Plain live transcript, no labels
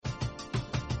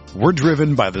We're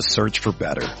driven by the search for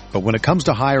better. But when it comes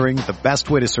to hiring, the best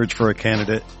way to search for a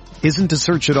candidate isn't to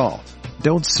search at all.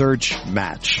 Don't search,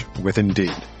 match with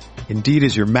Indeed. Indeed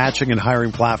is your matching and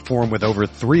hiring platform with over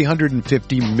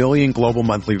 350 million global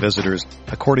monthly visitors,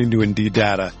 according to Indeed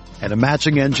data, and a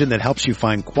matching engine that helps you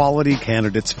find quality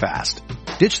candidates fast.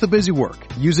 Ditch the busy work.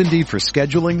 Use Indeed for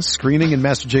scheduling, screening, and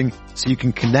messaging so you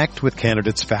can connect with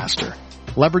candidates faster.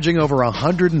 Leveraging over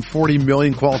 140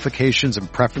 million qualifications and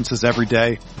preferences every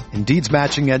day, Indeed's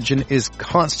matching engine is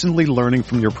constantly learning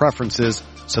from your preferences,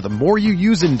 so the more you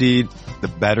use Indeed, the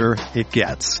better it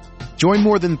gets. Join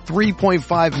more than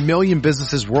 3.5 million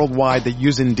businesses worldwide that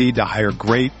use Indeed to hire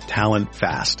great talent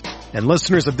fast. And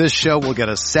listeners of this show will get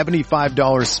a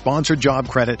 $75 sponsored job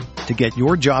credit to get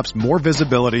your jobs more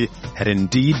visibility at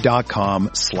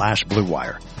Indeed.com/Blue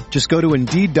Wire. Just go to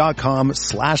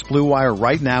Indeed.com/Blue Wire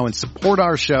right now and support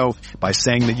our show by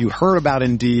saying that you heard about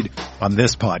Indeed on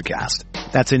this podcast.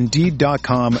 That's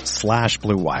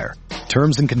Indeed.com/Blue Wire.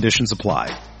 Terms and conditions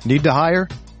apply. Need to hire?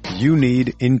 You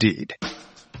need Indeed.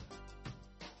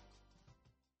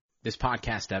 This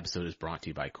podcast episode is brought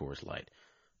to you by Coors Light.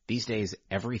 These days,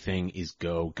 everything is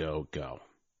go, go, go.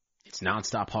 It's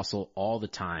nonstop hustle all the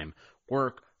time.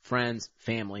 Work, friends,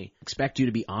 family, expect you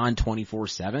to be on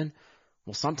 24/7.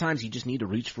 Well, sometimes you just need to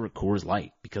reach for a Coors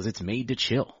Light because it's made to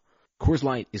chill. Coors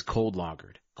Light is cold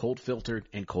lagered, cold filtered,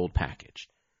 and cold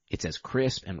packaged. It's as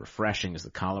crisp and refreshing as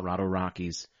the Colorado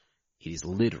Rockies. It is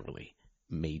literally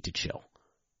made to chill.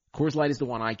 Coors Light is the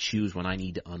one I choose when I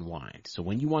need to unwind. So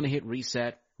when you want to hit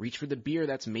reset, reach for the beer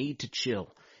that's made to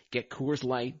chill. Get Coors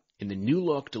Light in the new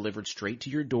look delivered straight to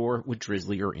your door with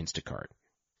Drizzly or Instacart.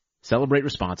 Celebrate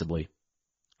responsibly.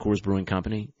 Coors Brewing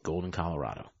Company, Golden,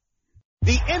 Colorado.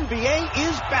 The NBA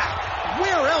is back.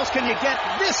 Where else can you get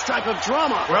this type of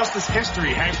drama? Where else does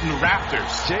history hang from the rafters?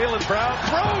 Jaylen Brown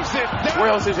throws it down. Where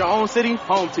else is your own city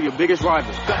home to your biggest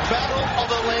rival? The Battle of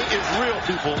the Lake is real,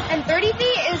 people. And 30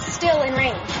 feet is still in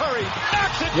range. Curry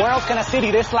knocks it. Where else can a city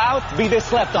this loud be this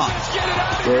slept on? Let's get it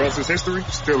out. Where else is history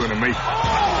still in the making? Oh,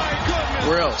 my goodness.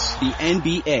 Where else? The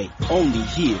NBA, only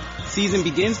here. Season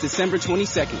begins December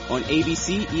 22nd on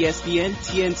ABC, ESPN,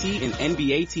 TNT, and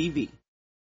NBA TV.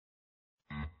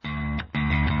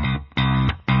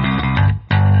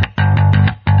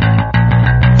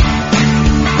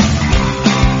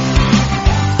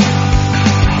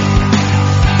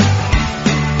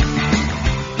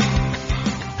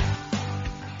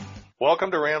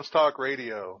 Welcome to Rams Talk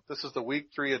Radio. This is the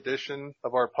Week 3 edition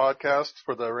of our podcast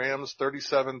for the Rams'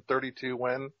 37-32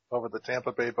 win over the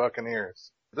Tampa Bay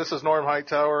Buccaneers. This is Norm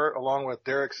Hightower along with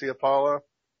Derek Ciapala.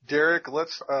 Derek,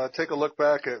 let's take a look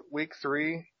back at Week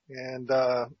 3 and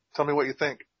tell me what you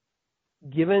think.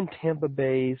 Given Tampa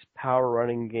Bay's power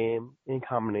running game in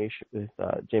combination with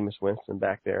Jameis Winston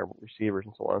back there, receivers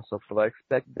and so on and so forth, I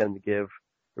expect them to give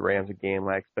the Rams a game.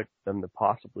 I expect them to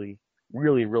possibly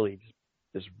really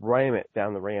just ram it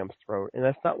down the Rams' throat. And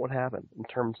that's not what happened in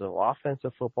terms of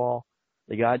offensive football.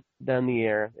 They got down the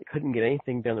air. They couldn't get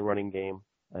anything done the running game.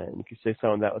 And you could say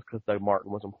some of that was because Doug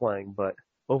Martin wasn't playing. But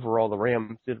overall, the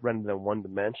Rams did render them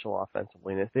one-dimensional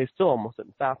offensively. And they still almost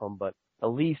didn't stop them, but at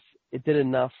least it did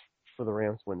enough for the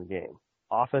Rams to win the game.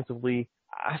 Offensively,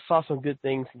 I saw some good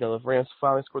things. You know, the Rams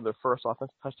finally scored their first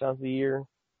offensive touchdown of the year.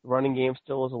 The running game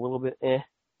still is a little bit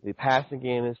The passing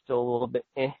game is still a little bit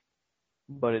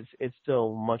but it's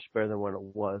still much better than what it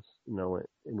was, you know,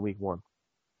 in Week 1.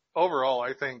 Overall,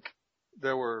 I think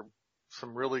there were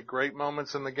some really great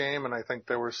moments in the game, and I think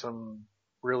there were some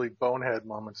really bonehead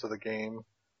moments of the game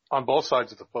on both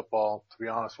sides of the football, to be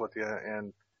honest with you.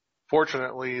 And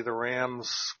fortunately, the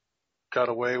Rams got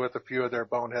away with a few of their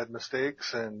bonehead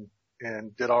mistakes and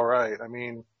did all right. I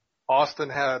mean, Austin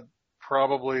had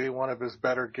probably one of his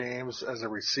better games as a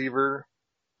receiver.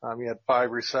 He had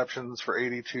 5 receptions for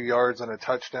 82 yards and a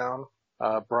touchdown.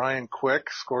 Brian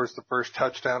Quick scores the first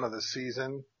touchdown of the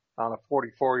season on a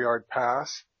 44-yard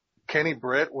pass. Kenny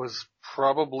Britt was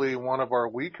probably one of our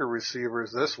weaker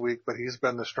receivers this week, but he's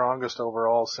been the strongest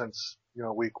overall since, you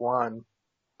know, Week 1.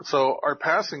 So our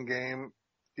passing game,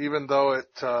 even though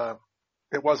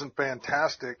it wasn't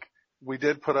fantastic, we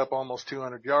did put up almost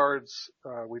 200 yards.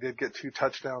 We did get 2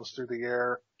 touchdowns through the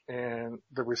air. And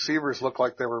the receivers looked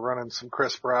like they were running some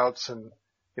crisp routes, and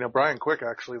you know, Brian Quick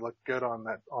actually looked good on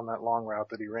that long route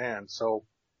that he ran. So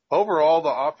overall,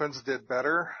 the offense did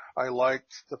better. I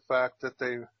liked the fact that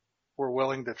they were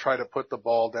willing to try to put the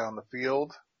ball down the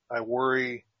field. I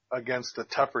worry against a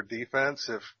tougher defense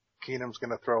if Keenum's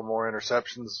going to throw more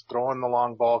interceptions throwing the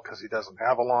long ball because he doesn't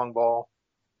have a long ball.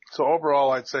 So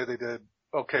overall, I'd say they did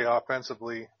okay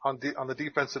offensively. On the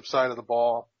defensive side of the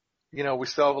ball, we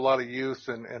still have a lot of youth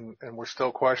and we're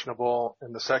still questionable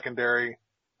in the secondary.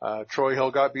 Troy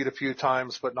Hill got beat a few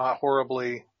times, but not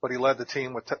horribly, but he led the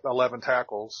team with 11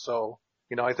 tackles. So,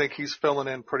 I think he's filling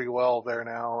in pretty well there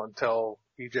now until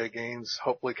EJ Gaines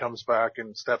hopefully comes back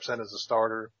and steps in as a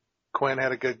starter. Quinn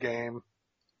had a good game.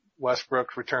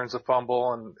 Westbrook returns a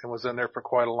fumble and was in there for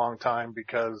quite a long time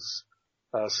because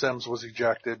Sims was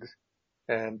ejected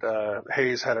and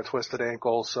Hayes had a twisted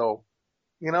ankle. So,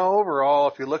 overall,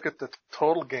 if you look at the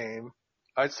total game,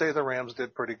 I'd say the Rams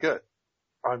did pretty good.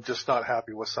 I'm just not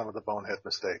happy with some of the bonehead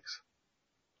mistakes.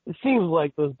 It seems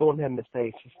like those bonehead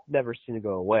mistakes just never seem to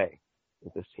go away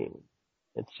with this team.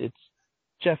 It's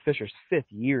Jeff Fisher's 5th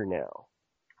year now,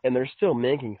 and they're still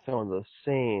making some of those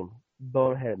same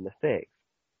bonehead mistakes.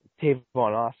 Tavon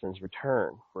Austin's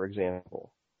return, for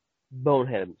example,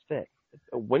 bonehead mistake.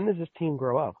 When does this team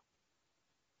grow up?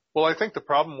 Well, I think the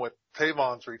problem with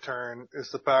Tavon's return is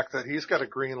the fact that he's got a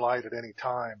green light at any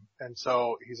time. And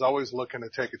so he's always looking to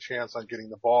take a chance on getting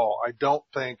the ball. I don't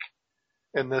think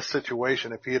in this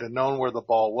situation, if he had known where the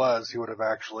ball was, he would have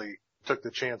actually took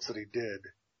the chance that he did.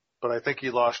 But I think he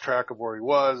lost track of where he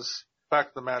was. Fact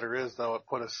of the matter is, though, it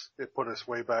put us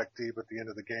way back deep at the end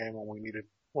of the game when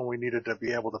we needed to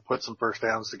be able to put some first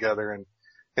downs together, and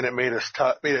it made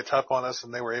it tough on us,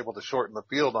 and they were able to shorten the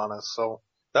field on us. So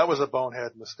that was a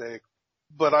bonehead mistake,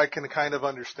 but I can kind of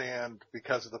understand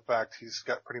because of the fact he's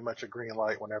got pretty much a green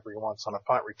light whenever he wants on a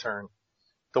punt return.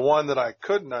 The one that I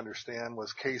couldn't understand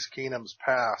was Case Keenum's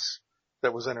pass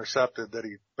that was intercepted, that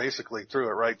he basically threw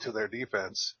it right to their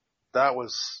defense. That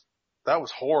was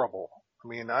horrible. I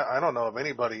mean, I don't know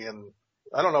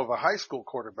of a high school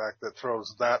quarterback that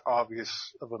throws that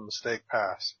obvious of a mistake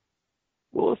pass.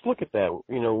 Well, let's look at that.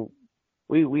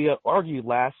 We argued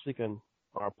last week on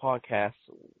our podcast,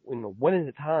 when is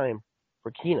it time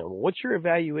for Keenum? What's your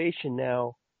evaluation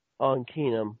now on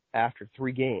Keenum after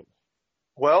 3 games?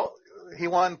 Well, he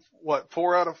won,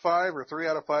 4 out of 5 or 3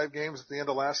 out of 5 games at the end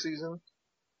of last season?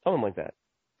 Something like that.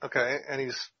 Okay, and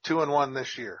he's 2-1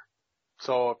 this year.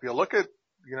 So if you look at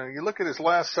his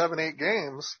last 7-8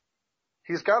 games,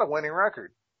 he's got a winning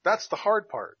record. That's the hard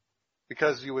part,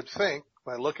 because you would think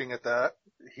by looking at that,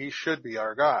 he should be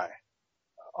our guy.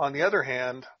 On the other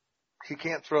hand, he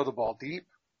can't throw the ball deep.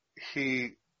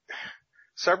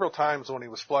 Several times when he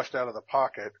was flushed out of the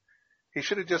pocket, he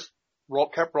should have just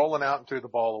kept rolling out and threw the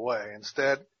ball away.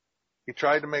 Instead, he's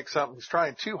trying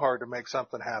too hard to make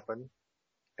something happen,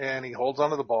 and he holds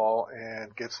onto the ball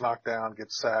and gets knocked down,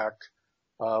 gets sacked,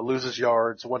 loses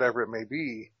yards, whatever it may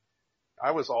be.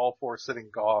 I was all for sitting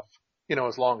Goff,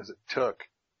 as long as it took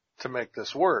to make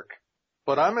this work.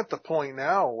 But I'm at the point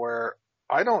now where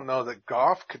I don't know that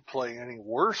Goff could play any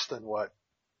worse than what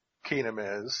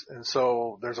Keenum is. And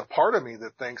so there's a part of me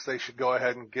that thinks they should go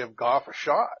ahead and give Goff a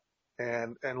shot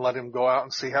and let him go out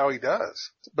and see how he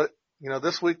does. But,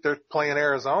 this week they're playing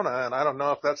Arizona, and I don't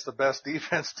know if that's the best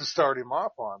defense to start him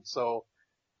off on. So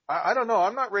I don't know.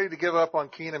 I'm not ready to give up on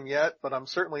Keenum yet, but I'm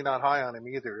certainly not high on him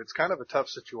either. It's kind of a tough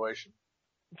situation.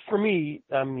 For me,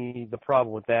 the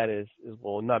problem with that is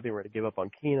not being ready to give up on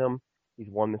Keenum. He's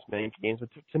won this many games. But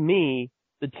to me,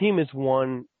 the team has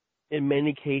won in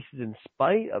many cases in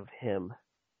spite of him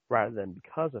rather than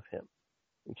because of him.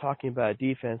 You're talking about a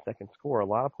defense that can score a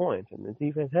lot of points, and the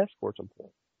defense has scored some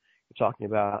points. You're talking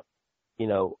about,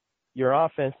 your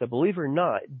offense that, believe it or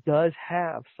not, does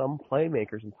have some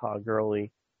playmakers in Todd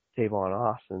Gurley, Tavon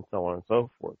Austin, so on and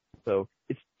so forth. So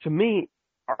it's, to me,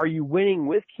 are you winning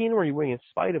with Keenum or are you winning in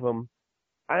spite of him?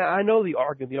 I know the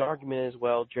argument is,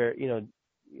 well,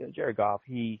 Jared Goff,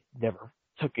 he never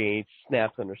took any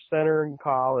snaps under center in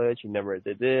college. He never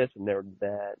did this and never did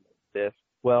that and this.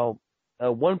 Well,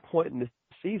 at one point in this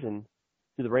season,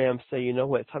 do the Rams say,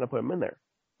 it's time to put him in there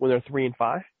when they're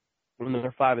 3-5, when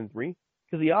they're 5-3?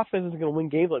 Because the offense isn't going to win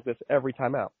games like this every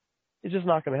time out. It's just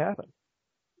not going to happen.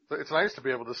 It's nice to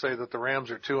be able to say that the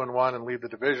Rams are 2-1 and lead the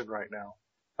division right now.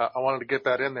 I wanted to get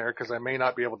that in there because I may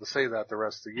not be able to say that the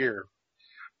rest of the year.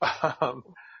 But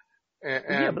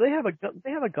they have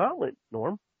a gauntlet,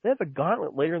 Norm. They have a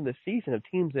gauntlet later in the season of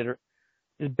teams that are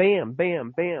just bam,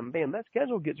 bam, bam, bam. That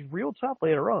schedule gets real tough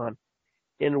later on.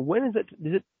 And when is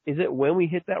it? Is it when we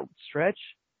hit that stretch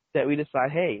that we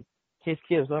decide, hey, Case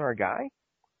Keenum's not our guy?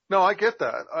 No, I get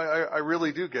that. I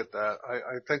really do get that.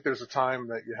 I think there's a time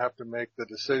that you have to make the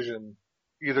decision.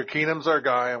 Either Keenum's our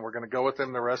guy and we're going to go with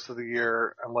him the rest of the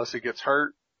year unless he gets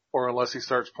hurt or unless he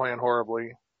starts playing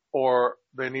horribly, or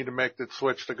they need to make the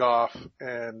switch to Goff.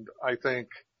 And I think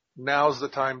now's the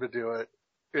time to do it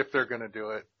if they're going to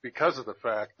do it, because of the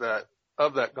fact that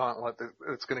of that gauntlet that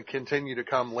it's going to continue to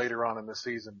come later on in the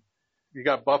season. You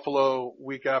got Buffalo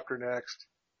week after next.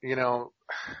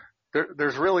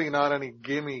 there's really not any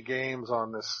gimme games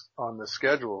on this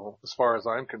schedule as far as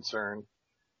I'm concerned.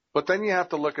 But then you have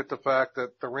to look at the fact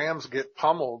that the Rams get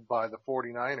pummeled by the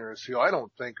 49ers, who I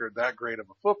don't think are that great of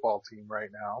a football team right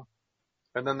now.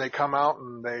 And then they come out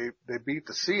and they beat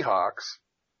the Seahawks.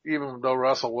 Even though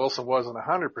Russell Wilson wasn't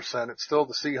 100%, it's still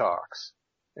the Seahawks.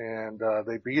 And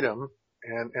they beat them,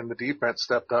 and the defense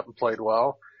stepped up and played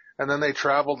well. And then they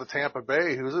traveled to Tampa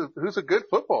Bay, who's a good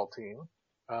football team.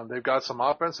 They've got some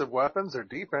offensive weapons. Their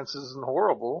defense isn't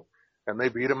horrible, and they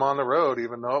beat them on the road,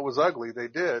 even though it was ugly. They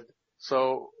did.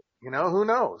 So, who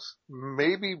knows?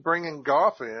 Maybe bringing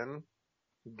Goff in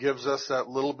gives us that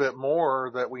little bit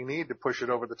more that we need to push it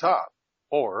over the top.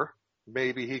 Or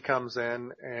maybe he comes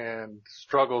in and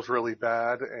struggles really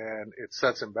bad and it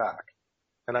sets him back.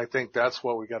 And I think that's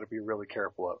what we got to be really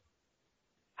careful of.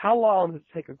 How long does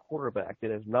it take a quarterback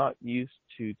that is not used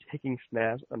to taking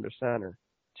snaps under center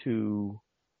to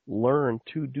learn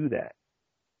to do that?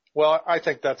 Well, I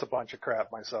think that's a bunch of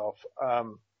crap myself.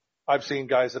 I've seen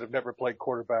guys that have never played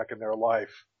quarterback in their life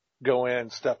go in,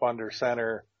 step under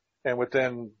center, and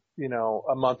within,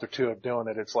 a month or two of doing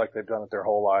it, it's like they've done it their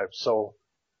whole lives. So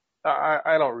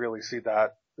I don't really see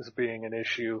that as being an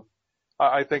issue.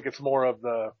 I think it's more of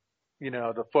the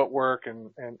footwork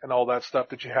and all that stuff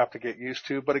that you have to get used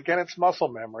to. But again, it's muscle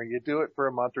memory. You do it for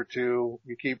a month or two.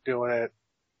 You keep doing it.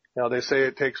 They say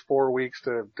it takes 4 weeks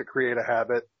to create a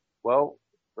habit. Well,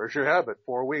 where's your habit?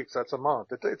 4 weeks. That's a month.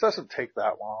 It doesn't take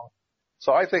that long.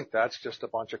 So I think that's just a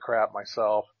bunch of crap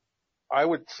myself. I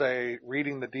would say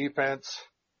reading the defense,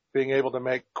 being able to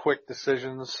make quick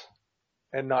decisions,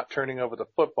 and not turning over the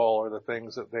football are the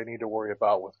things that they need to worry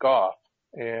about with Goff.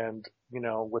 And,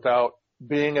 without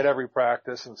being at every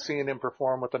practice and seeing him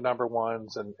perform with the number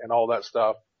ones and all that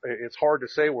stuff, it's hard to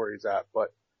say where he's at. But,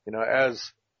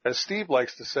 as Steve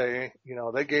likes to say,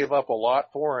 they gave up a lot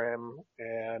for him,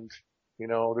 and,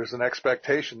 there's an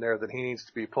expectation there that he needs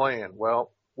to be playing.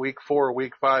 Well, week 4,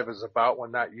 week 5 is about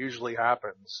when that usually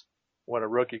happens, when a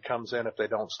rookie comes in if they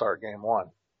don't start game 1.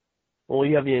 Well,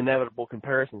 you have the inevitable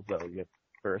comparisons, though. You have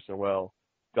comparison,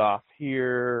 Goff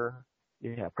here,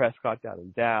 you have Prescott down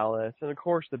in Dallas, and of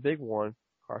course the big one,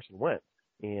 Carson Wentz.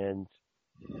 And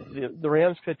the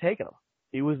Rams could have taken him.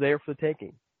 He was there for the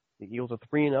taking. The Eagles are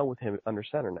 3-0 with him under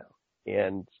center now.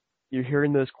 And you're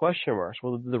hearing those question marks.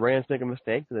 Well, did the Rams make a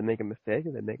mistake? Did they make a mistake?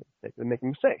 Did they make a mistake? Did they make a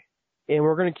mistake? And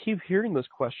we're going to keep hearing those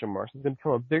question marks. It's going to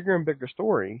become a bigger and bigger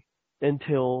story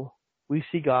until we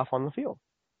see Goff on the field.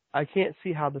 I can't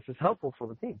see how this is helpful for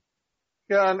the team.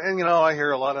 Yeah, and I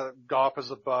hear a lot of Goff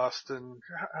is a bust, and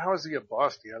how is he a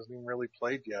bust? He hasn't even really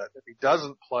played yet. If he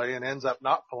doesn't play and ends up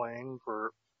not playing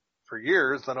for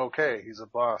years, then okay, he's a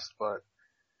bust. But,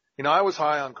 I was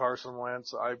high on Carson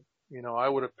Wentz. I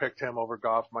would have picked him over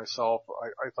Goff myself.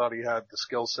 I thought he had the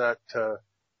skill set to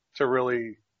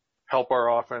really help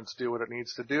our offense do what it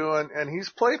needs to do, and he's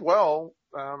played well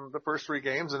the first 3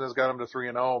 games and has got him to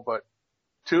 3-0, but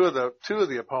two of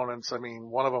the opponents,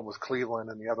 one of them was Cleveland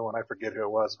and the other one I forget who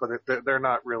it was, but they're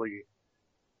not really,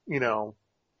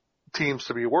 teams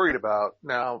to be worried about.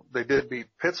 Now, they did beat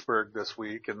Pittsburgh this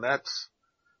week, and that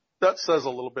says a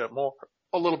little bit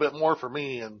more for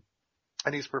me, and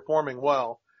he's performing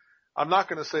well. I'm not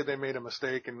going to say they made a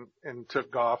mistake and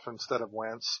took Goff instead of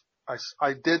Wentz.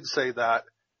 I did say that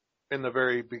in the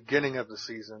very beginning of the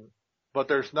season, but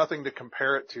there's nothing to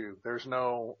compare it to. There's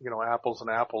no, apples and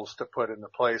apples to put into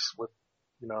place with,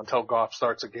 until Goff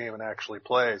starts a game and actually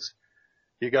plays.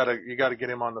 You gotta get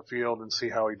him on the field and see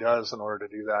how he does in order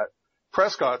to do that.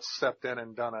 Prescott stepped in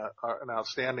and done an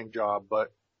outstanding job,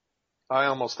 but I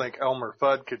almost think Elmer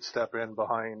Fudd could step in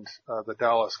behind the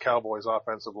Dallas Cowboys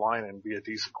offensive line and be a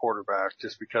decent quarterback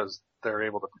just because they're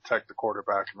able to protect the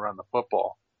quarterback and run the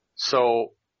football.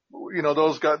 So,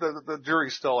 those guys, the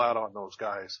jury's still out on those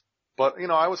guys. But,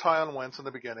 I was high on Wentz in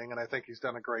the beginning, and I think he's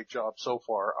done a great job so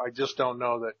far. I just don't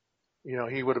know that,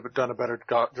 he would have done a better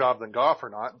job than Goff or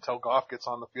not until Goff gets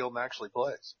on the field and actually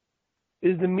plays.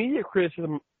 Is the media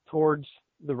criticism towards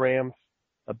the Rams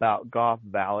about Goff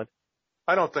valid?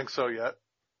 I don't think so yet.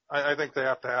 I think they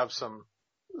have to have some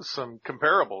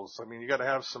comparables. You got to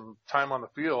have some time on the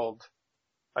field.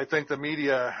 I think the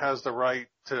media has the right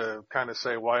to kind of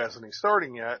say, why isn't he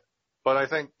starting yet? But I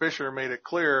think Fisher made it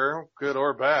clear, good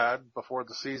or bad, before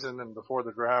the season and before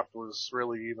the draft was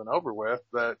really even over with,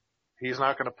 that he's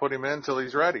not going to put him in until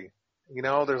he's ready.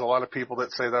 There's a lot of people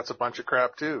that say that's a bunch of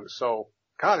crap too. So,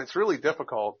 God, it's really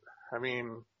difficult.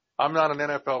 I'm not an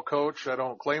NFL coach. I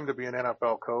don't claim to be an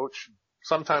NFL coach.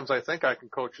 Sometimes I think I can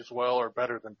coach as well or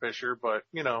better than Fisher, but,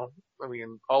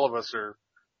 all of us are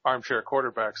armchair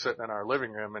quarterbacks sitting in our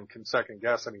living room and can second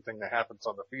guess anything that happens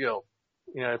on the field.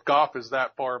 if Goff is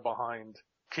that far behind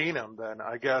Keenum, then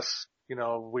I guess,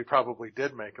 we probably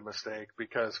did make a mistake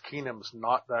because Keenum's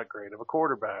not that great of a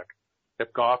quarterback.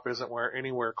 If Goff isn't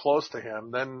anywhere close to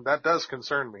him, then that does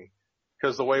concern me.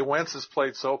 Because the way Wentz has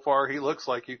played so far, he looks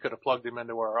like you could have plugged him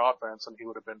into our offense and he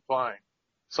would have been fine.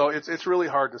 So it's really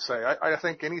hard to say. I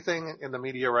think anything in the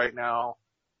media right now,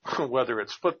 whether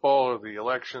it's football or the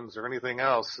elections or anything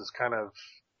else, is kind of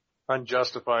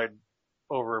unjustified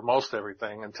over most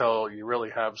everything until you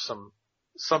really have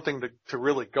something to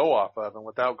really go off of. And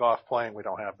without Goff playing, we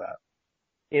don't have that.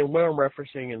 And what I'm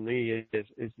referencing in the media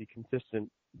is the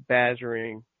consistent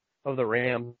badgering of the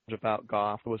Rams about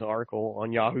Goff. There was an article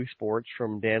on Yahoo Sports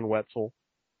from Dan Wetzel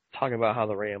talking about how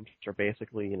the Rams are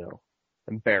basically,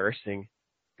 embarrassing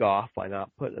Goff by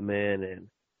not putting him in. And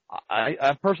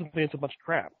I personally think it's a bunch of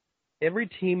crap. Every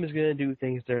team is going to do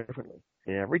things differently.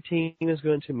 And every team is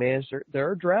going to manage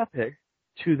their draft pick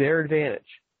to their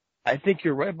advantage. I think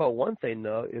you're right about one thing,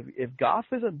 though. If Goff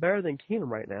isn't better than Keenum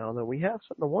right now, then we have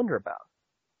something to wonder about.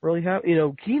 Really have,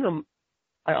 Keenum,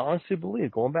 I honestly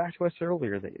believe, going back to what I said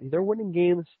earlier, that they're winning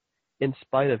games in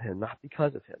spite of him, not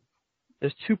because of him.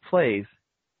 There's two plays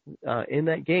in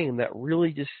that game that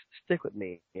really just stick with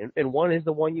me. And one is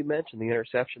the one you mentioned, the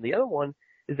interception. The other one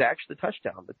is actually the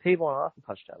touchdown, the Tavon Austin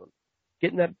touchdown.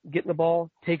 Getting the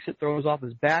ball, takes it, throws off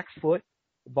his back foot.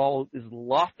 The ball is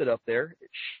lofted up there.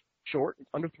 It's short. It's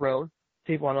underthrown.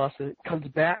 Tavon Austin comes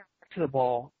back to the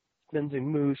ball, spins and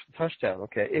moves for touchdown.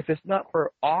 Okay. If it's not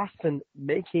for Austin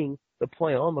making the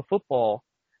play on the football,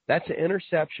 that's an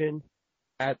interception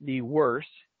at the worst,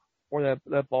 or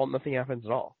that ball, nothing happens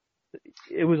at all.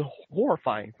 It was a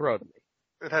horrifying throw to me.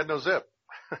 It had no zip.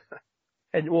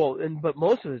 But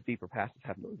most of his deeper passes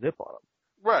have no zip on them.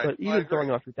 Right. But even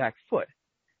throwing off your back foot,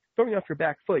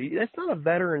 that's not a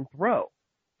veteran throw.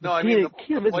 No, I mean,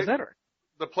 Keenum is a veteran.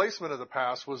 The placement of the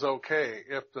pass was okay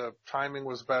if the timing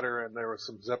was better and there was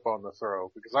some zip on the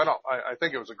throw, because I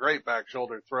think it was a great back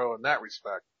shoulder throw in that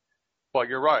respect. But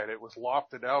you're right, it was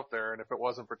lofted out there, and if it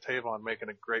wasn't for Tavon making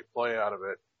a great play out of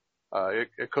it,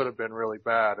 it could have been really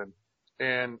bad.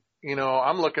 And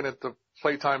I'm looking at the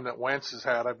play time that Wentz has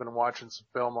had. I've been watching some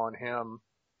film on him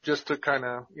just to kind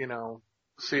of,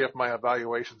 see if my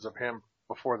evaluations of him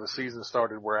before the season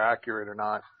started were accurate or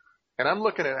not. And I'm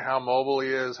looking at how mobile he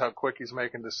is, how quick he's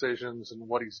making decisions, and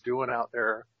what he's doing out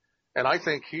there. And I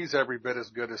think he's every bit as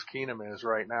good as Keenum is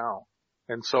right now.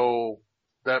 And so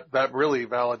that really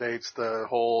validates the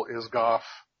whole, is Goff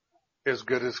as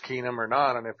good as Keenum or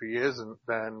not? And if he isn't,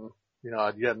 then,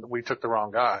 we took the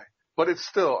wrong guy. But it's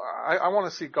still, I want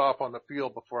to see Goff on the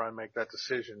field before I make that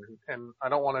decision. And I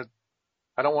don't want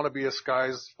to be a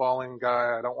skies falling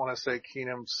guy. I don't want to say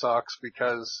Keenum sucks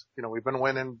because, we've been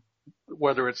winning,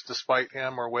 whether it's despite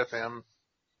him or with him.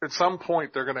 At some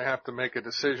point, they're going to have to make a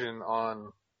decision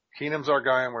on Keenum's our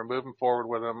guy and we're moving forward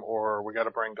with him, or we got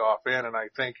to bring Goff in. And I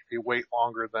think if you wait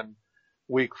longer than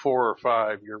week 4 or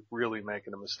 5, you're really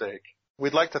making a mistake.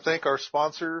 We'd like to thank our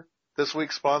sponsor. This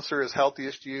week's sponsor is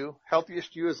Healthiest You.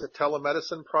 Healthiest You is a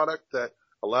telemedicine product that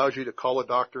allows you to call a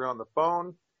doctor on the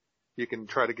phone. You can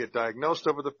try to get diagnosed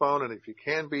over the phone, and if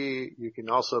you can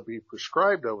also be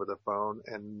prescribed over the phone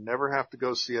and never have to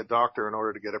go see a doctor in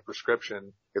order to get a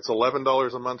prescription. It's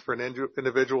 $11 a month for an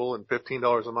individual and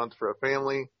 $15 a month for a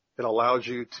family. It allows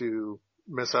you to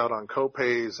miss out on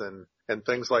copays and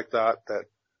things like that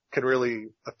can really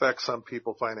affect some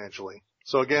people financially.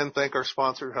 So again, thank our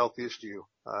sponsor, Healthiest You.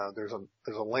 There's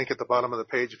a link at the bottom of the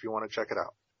page if you want to check it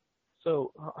out.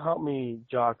 So help me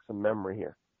jog some memory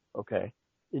here. Okay.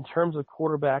 In terms of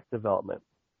quarterback development,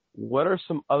 what are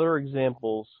some other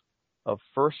examples of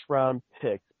first-round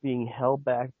picks being held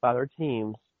back by their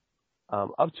teams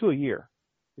up to a year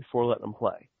before letting them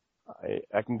play?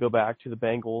 I can go back to the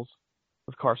Bengals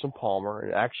with Carson Palmer,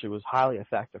 and it actually was highly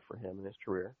effective for him in his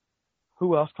career.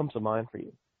 Who else comes to mind for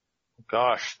you?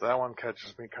 Gosh, that one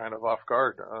catches me kind of off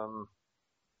guard.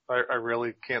 I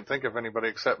really can't think of anybody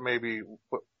except maybe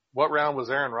what round was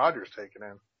Aaron Rodgers taken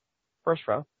in? First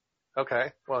round.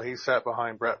 Okay. Well, he sat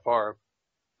behind Brett Favre.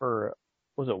 For,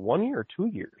 was it 1 year or 2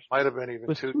 years? Might have been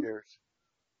even 2 years.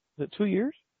 Was it 2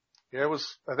 years? Yeah,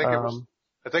 I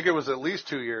think it was at least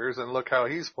 2 years, and look how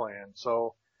he's playing.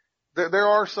 So there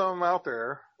are some out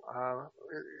there.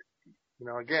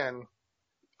 Again,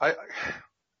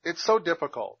 it's so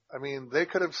difficult. I mean, they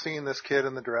could have seen this kid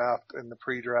in the draft and the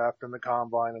pre-draft and the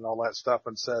combine and all that stuff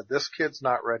and said, this kid's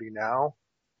not ready now,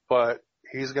 but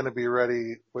he's going to be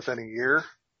ready within a year.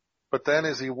 But then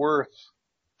is he worth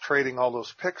trading all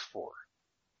those picks for?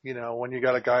 When you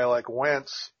got a guy like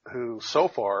Wentz who so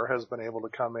far has been able to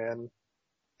come in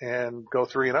and go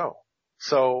 3-0.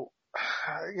 So,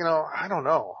 I don't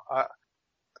know.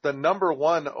 the number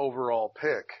one overall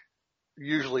pick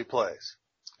usually plays.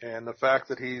 And the fact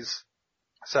that he's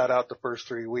sat out the first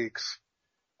 3 weeks,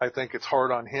 I think it's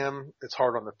hard on him. It's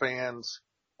hard on the fans.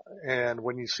 And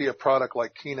when you see a product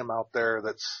like Keenum out there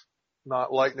that's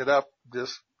not lighting it up,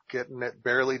 just getting it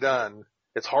barely done,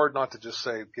 it's hard not to just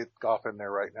say, get Goff in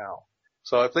there right now.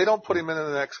 So if they don't put him in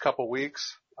the next couple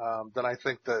weeks, then I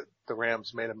think that the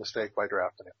Rams made a mistake by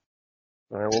drafting him.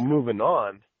 All right, well, moving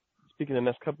on. Speaking of the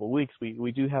next couple of weeks,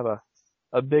 we do have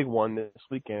a big one this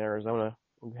weekend in Arizona.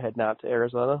 We're heading out to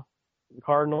Arizona. The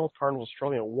Cardinals are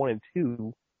struggling at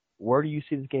 1-2. Where do you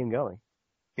see this game going?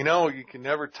 You know, you can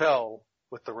never tell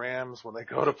with the Rams when they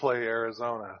go to play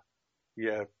Arizona.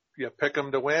 You pick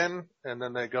them to win, and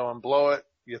then they go and blow it.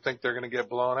 You think they're going to get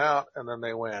blown out, and then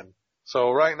they win.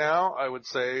 So right now, I would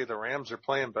say the Rams are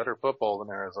playing better football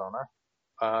than Arizona.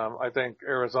 I think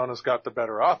Arizona's got the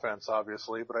better offense,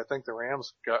 obviously, but I think the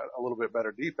Rams got a little bit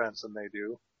better defense than they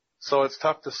do. So it's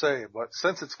tough to say, but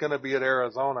since it's going to be at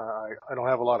Arizona, I don't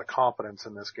have a lot of confidence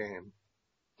in this game.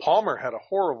 Palmer had a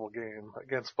horrible game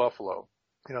against Buffalo.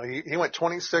 You know, he went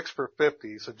 26 for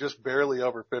 50, so just barely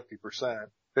over 50%,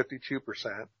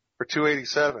 52% for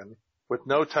 287 with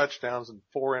no touchdowns and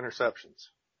 4 interceptions.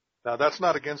 Now that's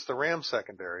not against the Rams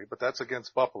secondary, but that's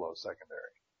against Buffalo's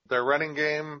secondary. Their running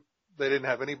game, they didn't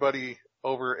have anybody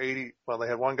over 80. Well, they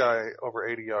had one guy over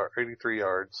 83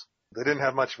 yards. They didn't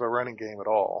have much of a running game at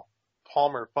all.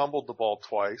 Palmer fumbled the ball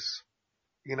twice.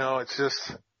 You know, it's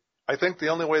just, I think the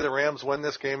only way the Rams win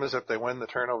this game is if they win the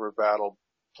turnover battle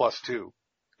 +2.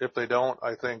 If they don't,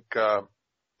 I think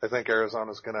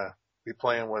Arizona's going to be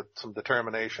playing with some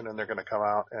determination, and they're going to come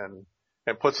out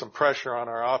and put some pressure on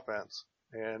our offense.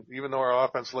 And even though our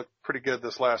offense looked pretty good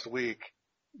this last week,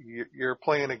 you're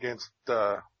playing against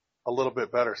a little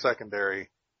bit better secondary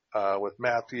with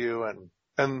Matthew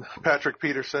and Patrick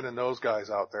Peterson and those guys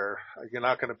out there. You're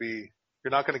not going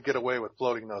to get away with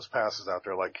floating those passes out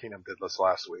there like Keenum did this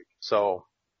last week. So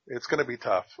it's going to be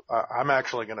tough. I'm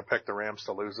actually going to pick the Rams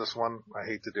to lose this one. I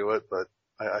hate to do it, but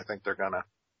I think they're going to.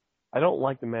 I don't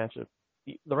like the matchup.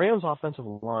 The Rams' offensive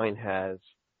line has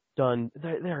done,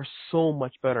 they're so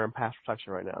much better in pass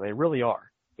protection right now. They really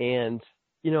are. And,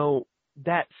 you know,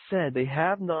 that said, they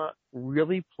have not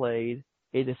really played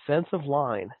a defensive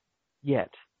line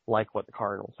yet like what the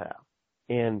Cardinals have.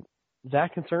 And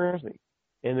that concerns me.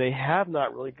 And they have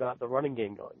not really got the running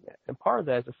game going yet. And part of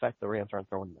that is the fact the Rams aren't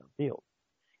throwing downfield.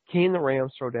 Can the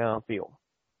Rams throw downfield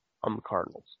on the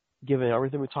Cardinals? Given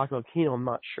everything we talked about Keenum, I'm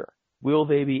not sure. Will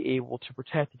they be able to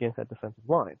protect against that defensive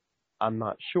line? I'm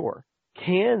not sure.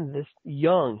 Can this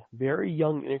young, very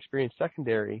young, inexperienced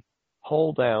secondary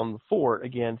hold down the fort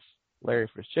against Larry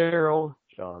Fitzgerald,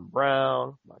 John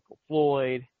Brown, Michael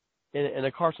Floyd, and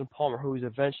a Carson Palmer who's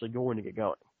eventually going to get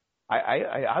going?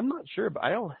 I'm not sure, but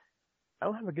I don't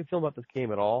have a good feeling about this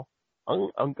game at all.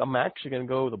 I'm actually going to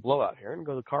go with a blowout here and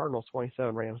go the Cardinals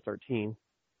 27, Rams 13.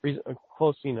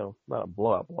 Close, you know, not a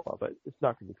blowout, but it's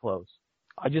not going to be close.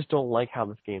 I just don't like how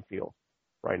this game feels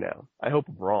right now. I hope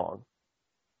I'm wrong.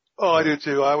 Oh, I do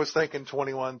too. I was thinking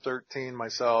 21-13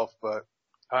 myself, but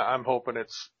I'm hoping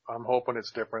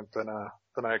it's different than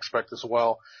I expect as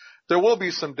well. There will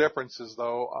be some differences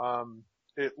though.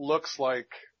 It looks like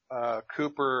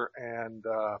Cooper and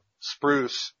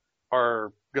Spruce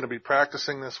are going to be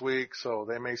practicing this week, so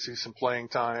they may see some playing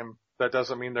time. That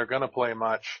doesn't mean they're going to play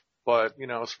much, but you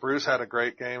know, Spruce had a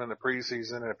great game in the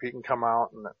preseason, and if he can come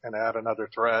out and add another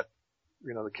threat,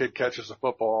 you know, the kid catches the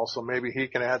football, so maybe he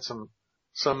can add some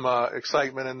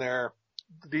excitement in there.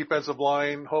 The defensive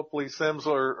line, hopefully Sims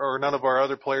or none of our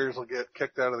other players will get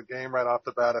kicked out of the game right off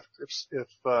the bat. If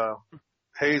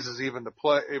Hayes is even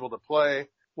able to play,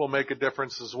 will make a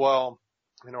difference as well.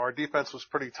 You know, our defense was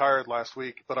pretty tired last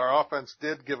week, but our offense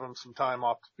did give them some time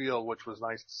off the field, which was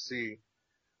nice to see.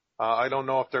 I don't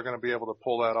know if they're going to be able to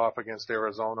pull that off against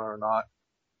Arizona or not.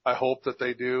 I hope that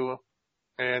they do.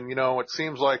 And, you know, it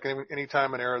seems like any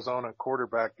time an Arizona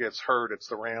quarterback gets hurt, it's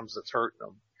the Rams that's hurting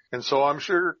them. And so I'm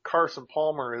sure Carson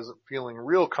Palmer isn't feeling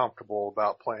real comfortable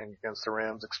about playing against the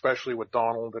Rams, especially with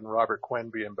Donald and Robert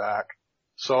Quinn being back.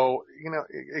 So, you know,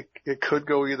 it could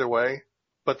go either way.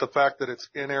 But the fact that it's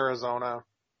in Arizona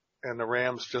and the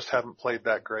Rams just haven't played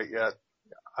that great yet,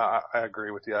 I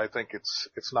agree with you. I think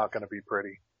it's not going to be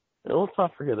pretty. And let's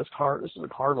not forget, this is a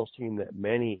Cardinals team that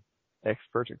many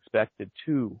experts expected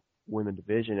to win the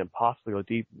division and possibly go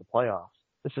deep in the playoffs.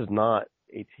 This is not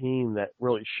a team that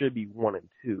really should be 1-2.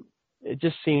 It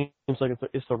just seems like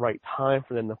it's the right time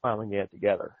for them to finally get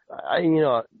together.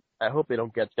 I hope they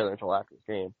don't get together until after this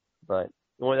game. But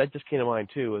that just came to mind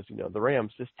too is, you know, the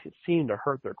Rams just seem to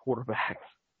hurt their quarterbacks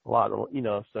a lot, you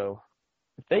know, so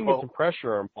If they can get some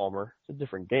pressure on Palmer, it's a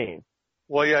different game.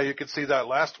 Well, yeah, you could see that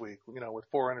last week, with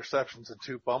 4 interceptions and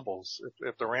 2 fumbles.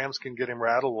 If the Rams can get him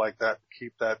rattled like that,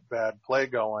 keep that bad play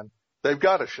going, they've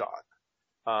got a shot.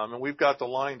 And we've got the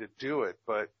line to do it.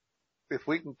 But if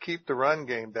we can keep the run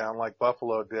game down like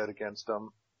Buffalo did against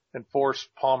them and force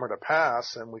Palmer to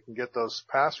pass and we can get those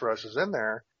pass rushes in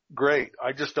there, great.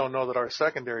 I just don't know that our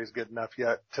secondary is good enough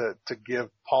yet to give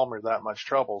Palmer that much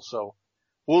trouble. So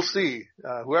we'll see.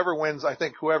 Whoever wins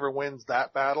that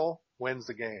battle wins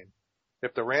the game.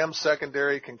 If the Rams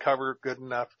secondary can cover good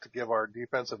enough to give our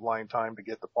defensive line time to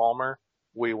get to Palmer,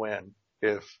 we win.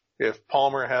 If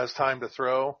Palmer has time to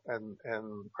throw and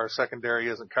our secondary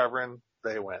isn't covering,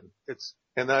 they win.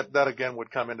 That again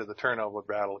would come into the turnover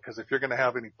battle, because if you're going to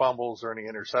have any fumbles or any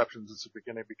interceptions, it's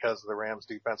beginning because of the Rams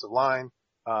defensive line,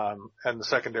 and the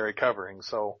secondary covering.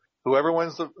 So whoever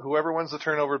wins the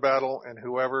turnover battle and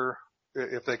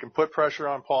if they can put pressure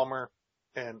on Palmer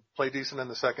and play decent in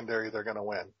the secondary, they're going to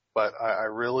win. But I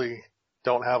really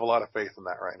don't have a lot of faith in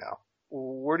that right now.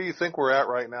 Where do you think we're at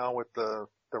right now with the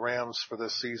Rams for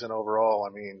this season overall?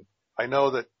 I mean, I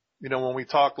know that, when we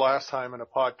talked last time in a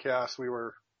podcast, we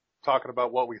were talking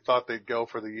about what we thought they'd go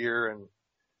for the year,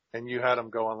 and you had them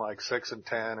going like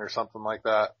 6-10 or something like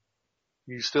that.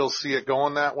 You still see it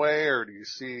going that way, or do you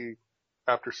see,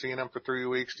 after seeing them for 3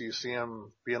 weeks, do you see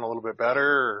them being a little bit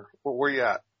better, or where you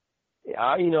at? Yeah,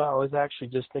 I was actually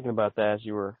just thinking about that as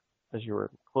you were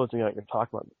closing out your talk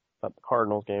about the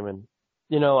Cardinals game, and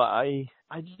I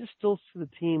just still see the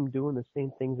team doing the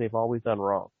same things they've always done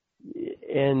wrong,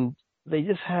 and they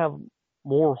just have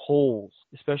more holes,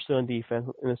 especially on defense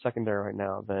in the secondary right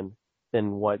now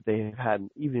than what they've had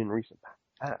even in recent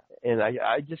past. And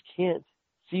I just can't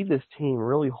see this team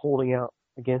really holding out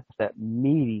against that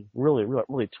meaty, really, really,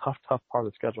 really tough part of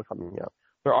the schedule coming up.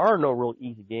 There are no real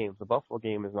easy games. The Buffalo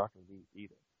game is not going to be easy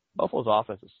either. Buffalo's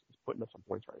offense is putting up some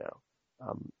points right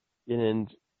now. And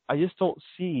I just don't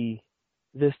see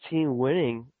this team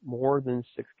winning more than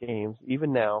 6 games,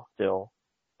 even now, still,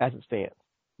 as it stands.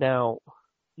 Now,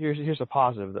 here's a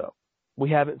positive, though. We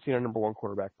haven't seen our number 1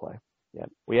 quarterback play yet.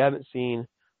 We haven't seen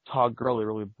Todd Gurley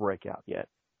really break out yet.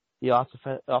 The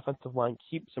offensive line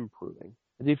keeps improving.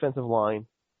 The defensive line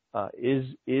is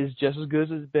just as good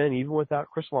as it's been, even without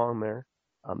Chris Long there.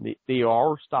 They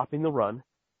are stopping the run,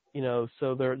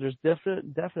 so there's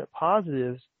definite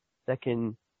positives that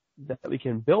we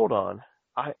can build on.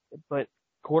 But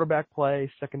quarterback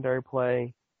play, secondary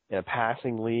play in a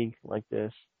passing league like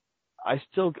this, I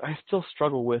still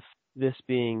struggle with this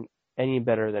being any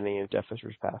better than any of Jeff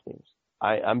Fisher's past games.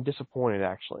 I'm disappointed,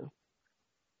 actually.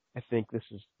 I think this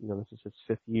is his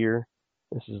 5th year.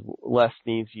 This is Les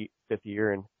Snead's 5th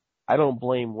year, and I don't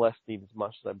blame Les Snead as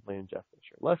much as I blame Jeff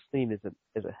Fisher. Les Snead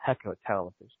is a heck of a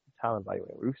talent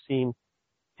evaluator. We've seen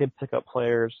him pick up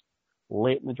players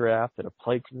late in the draft that have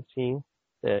played for the team.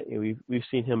 We've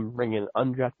seen him bring in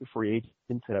undrafted free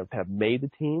agents that have made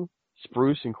the team,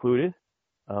 Spruce included.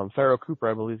 Pharaoh Cooper,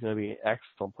 I believe, is going to be an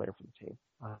excellent player for the team.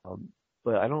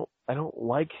 But I don't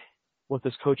like what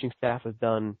this coaching staff has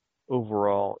done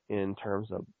overall in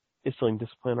terms of instilling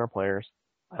discipline in our players.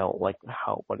 I don't like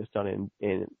what it's done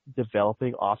in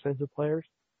developing offensive players,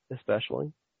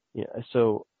 especially.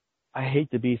 So I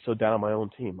hate to be so down on my own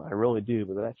team. I really do,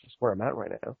 but that's just where I'm at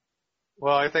right now.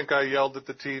 Well, I think I yelled at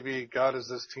the TV, "God, is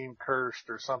this team cursed?"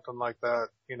 or something like that,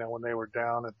 when they were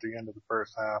down at the end of the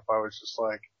first half. I was just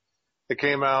like, they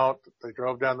came out, they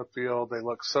drove down the field, they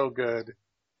looked so good.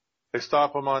 They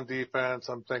stop them on defense.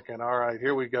 I'm thinking, all right,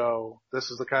 here we go. This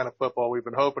is the kind of football we've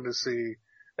been hoping to see.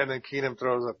 And then Keenum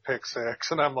throws a pick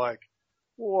 6, and I'm like,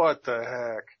 what the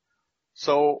heck?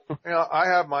 So, I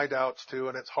have my doubts too,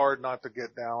 and it's hard not to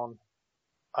get down.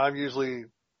 I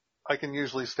can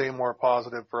usually stay more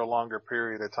positive for a longer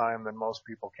period of time than most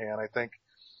people can. I think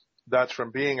that's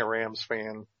from being a Rams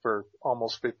fan for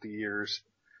almost 50 years.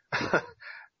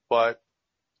 But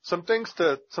some things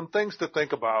to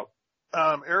think about.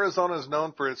 Arizona is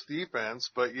known for its defense,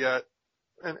 but yet,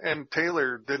 and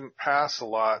Taylor didn't pass a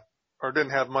lot or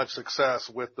didn't have much success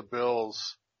with the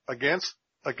Bills against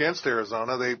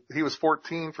Arizona. He was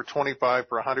 14 for 25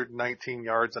 for 119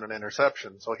 yards and an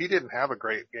interception. So he didn't have a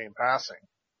great game passing.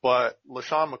 But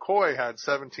LaShawn McCoy had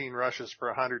 17 rushes for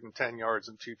 110 yards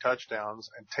and 2 touchdowns,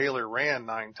 and Taylor ran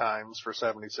 9 times for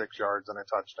 76 yards and a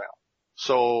touchdown.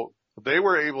 So they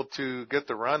were able to get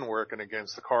the run working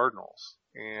against the Cardinals.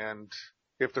 And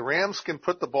if the Rams can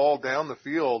put the ball down the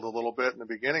field a little bit in the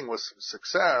beginning with some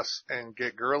success and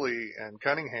get Gurley and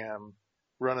Cunningham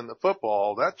running the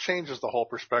football, that changes the whole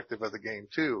perspective of the game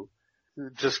too.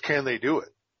 Just can they do it?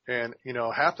 And,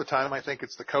 half the time I think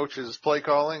it's the coach's play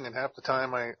calling, and half the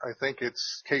time I think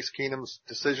it's Case Keenum's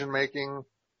decision making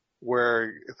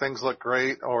where things look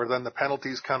great, or then the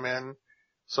penalties come in.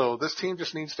 So this team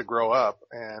just needs to grow up,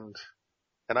 and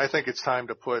I think it's time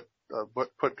to put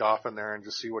Goff in there and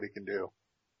just see what he can do.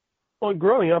 Well,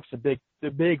 growing up's the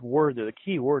big word there. The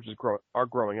key words are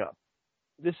growing up.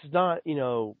 This is not,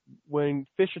 when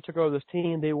Fisher took over this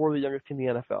team, they were the youngest team in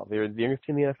the NFL. They were the youngest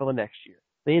team in the NFL the next year.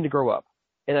 They need to grow up.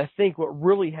 And I think what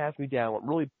really has me down, what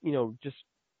really, just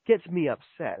gets me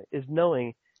upset is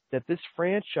knowing that this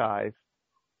franchise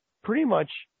pretty much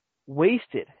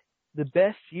wasted the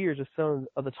best years of some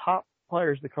of the top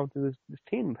players that come through this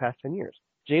team in the past 10 years.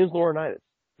 James Laurinaitis,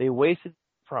 they wasted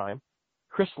prime.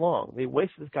 Chris Long, they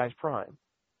wasted this guy's prime.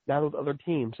 Now with other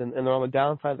teams, and they're on the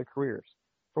downside of their careers.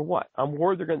 For what? I'm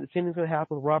worried the same thing's going to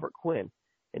happen with Robert Quinn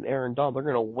and Aaron Donald. They're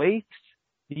going to waste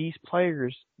these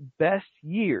players' best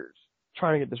years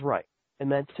trying to get this right.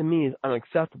 And that, to me, is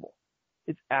unacceptable.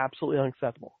 It's absolutely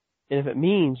unacceptable. And if it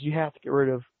means you have to get rid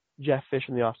of Jeff Fisher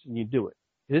in the offseason, you do it.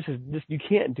 You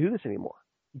can't do this anymore.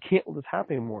 You can't let this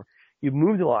happen anymore. You've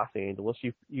moved to Los Angeles.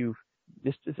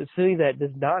 It's a city that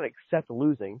does not accept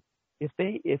losing.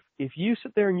 If you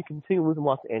sit there and you continue losing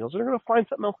Los Angeles, they're going to find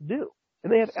something else to do.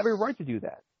 And they have every right to do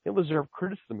that. They deserve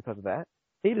criticism because of that.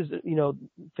 They deserve,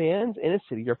 fans in a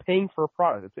city are paying for a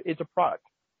product. It's a product.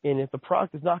 And if the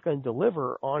product is not going to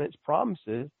deliver on its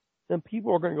promises, then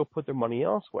people are going to go put their money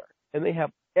elsewhere. And they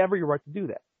have every right to do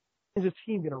that. Is a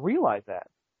team going to realize that?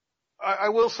 I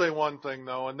will say one thing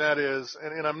though, and that is,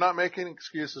 and I'm not making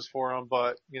excuses for them,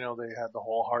 but they had the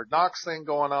whole Hard Knocks thing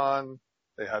going on.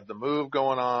 They had the move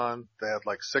going on. They had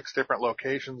like 6 different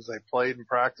locations they played and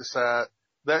practiced at.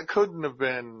 That couldn't have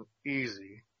been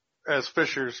easy. As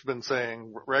Fisher's been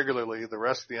saying regularly, the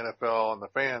rest of the NFL and the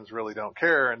fans really don't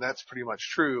care, and that's pretty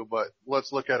much true, but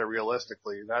let's look at it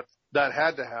realistically. That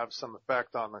had to have some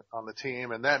effect on the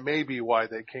team, and that may be why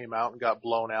they came out and got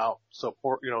blown out so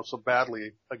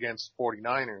badly against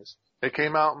 49ers. They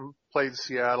came out and played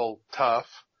Seattle tough.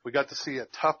 We got to see a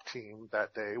tough team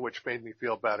that day, which made me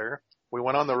feel better. We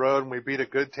went on the road and we beat a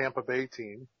good Tampa Bay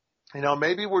team.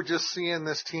 Maybe we're just seeing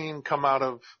this team come out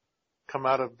of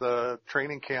the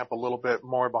training camp a little bit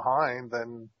more behind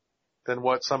than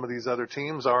what some of these other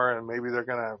teams are, and maybe they're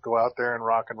going to go out there and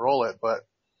rock and roll it. But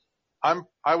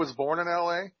I was born in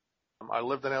LA. I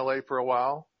lived in LA for a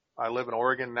while. I live in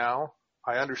Oregon now.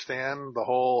 I understand the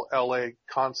whole LA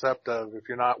concept of if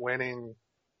you're not winning,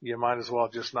 you might as well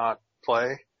just not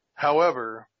play.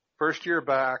 However, first year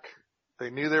back, they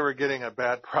knew they were getting a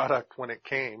bad product when it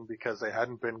came because they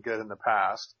hadn't been good in the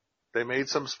past. They made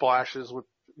some splashes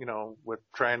with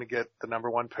trying to get the number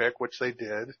 1 pick, which they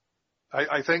did.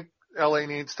 I think LA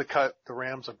needs to cut the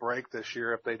Rams a break this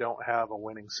year if they don't have a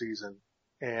winning season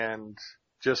and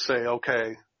just say,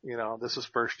 okay, this is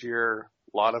first year,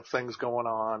 a lot of things going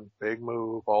on, big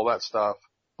move, all that stuff.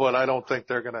 But I don't think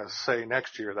they're going to say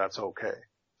next year that's okay.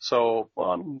 So,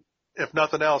 if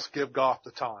nothing else, give Goff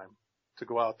the time to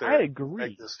go out there and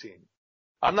make this team.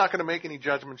 I'm not going to make any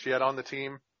judgments yet on the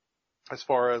team as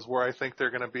far as where I think they're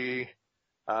going to be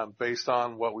based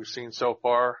on what we've seen so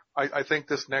far. I think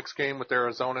this next game with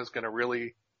Arizona is going to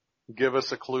really give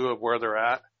us a clue of where they're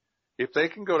at. If they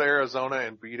can go to Arizona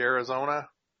and beat Arizona,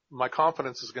 my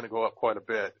confidence is going to go up quite a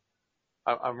bit.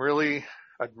 I'd really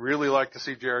like to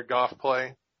see Jared Goff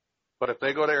play, but if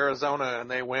they go to Arizona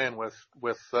and they win with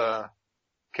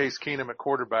Case Keenum at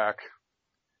quarterback,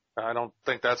 I don't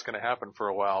think that's going to happen for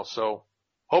a while. So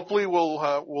hopefully we'll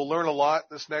learn a lot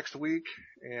this next week,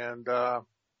 and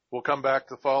we'll come back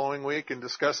the following week and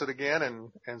discuss it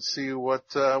again and see what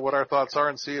our thoughts are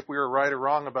and see if we were right or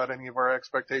wrong about any of our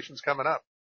expectations coming up.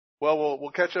 Well,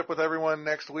 we'll catch up with everyone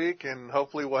next week, and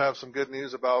hopefully we'll have some good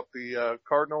news about the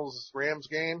Cardinals-Rams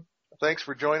game. Thanks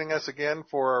for joining us again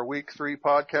for our Week 3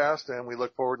 podcast, and we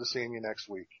look forward to seeing you next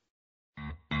week.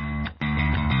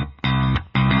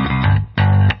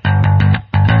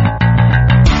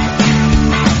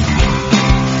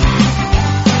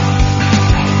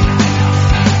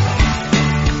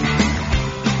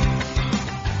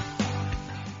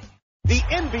 The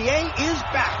NBA is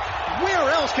back. Where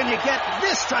else can you get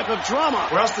this type of drama?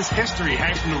 Where else does history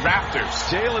hang from the rafters?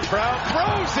 Jaylen Brown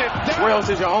throws it down. Where else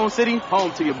is your own city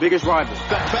home to your biggest rival?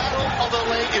 The Battle of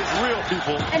LA is real,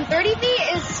 people. And 30 feet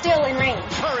is still in range.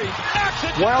 Curry,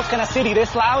 action. Where else can a city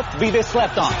this loud be this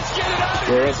slept on?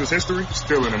 Where else is history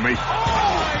still in the making?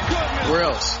 Oh, my goodness. Where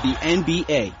else? The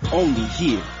NBA, only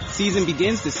here. Season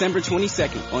begins December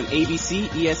 22nd on ABC,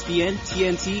 ESPN,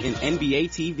 TNT, and NBA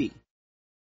TV.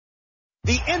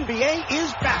 The NBA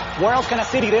is back. Where else can a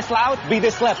city this loud be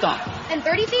this slept on? And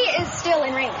 30 feet is still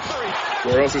in range.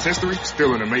 Where else is history?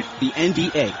 Still in the making. The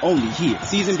NBA, only here.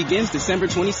 Season begins December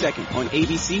 22nd on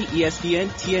ABC, ESPN,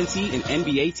 TNT, and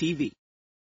NBA TV.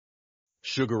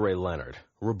 Sugar Ray Leonard,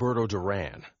 Roberto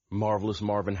Duran, Marvelous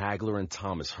Marvin Hagler, and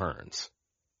Thomas Hearns.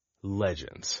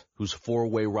 Legends, whose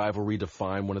four-way rivalry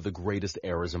defined one of the greatest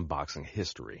eras in boxing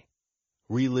history.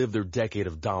 Relive their decade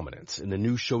of dominance in the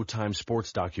new Showtime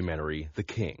sports documentary, The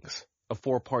Kings, a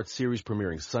 4-part series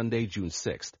premiering Sunday, June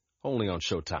 6th, only on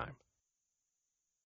Showtime.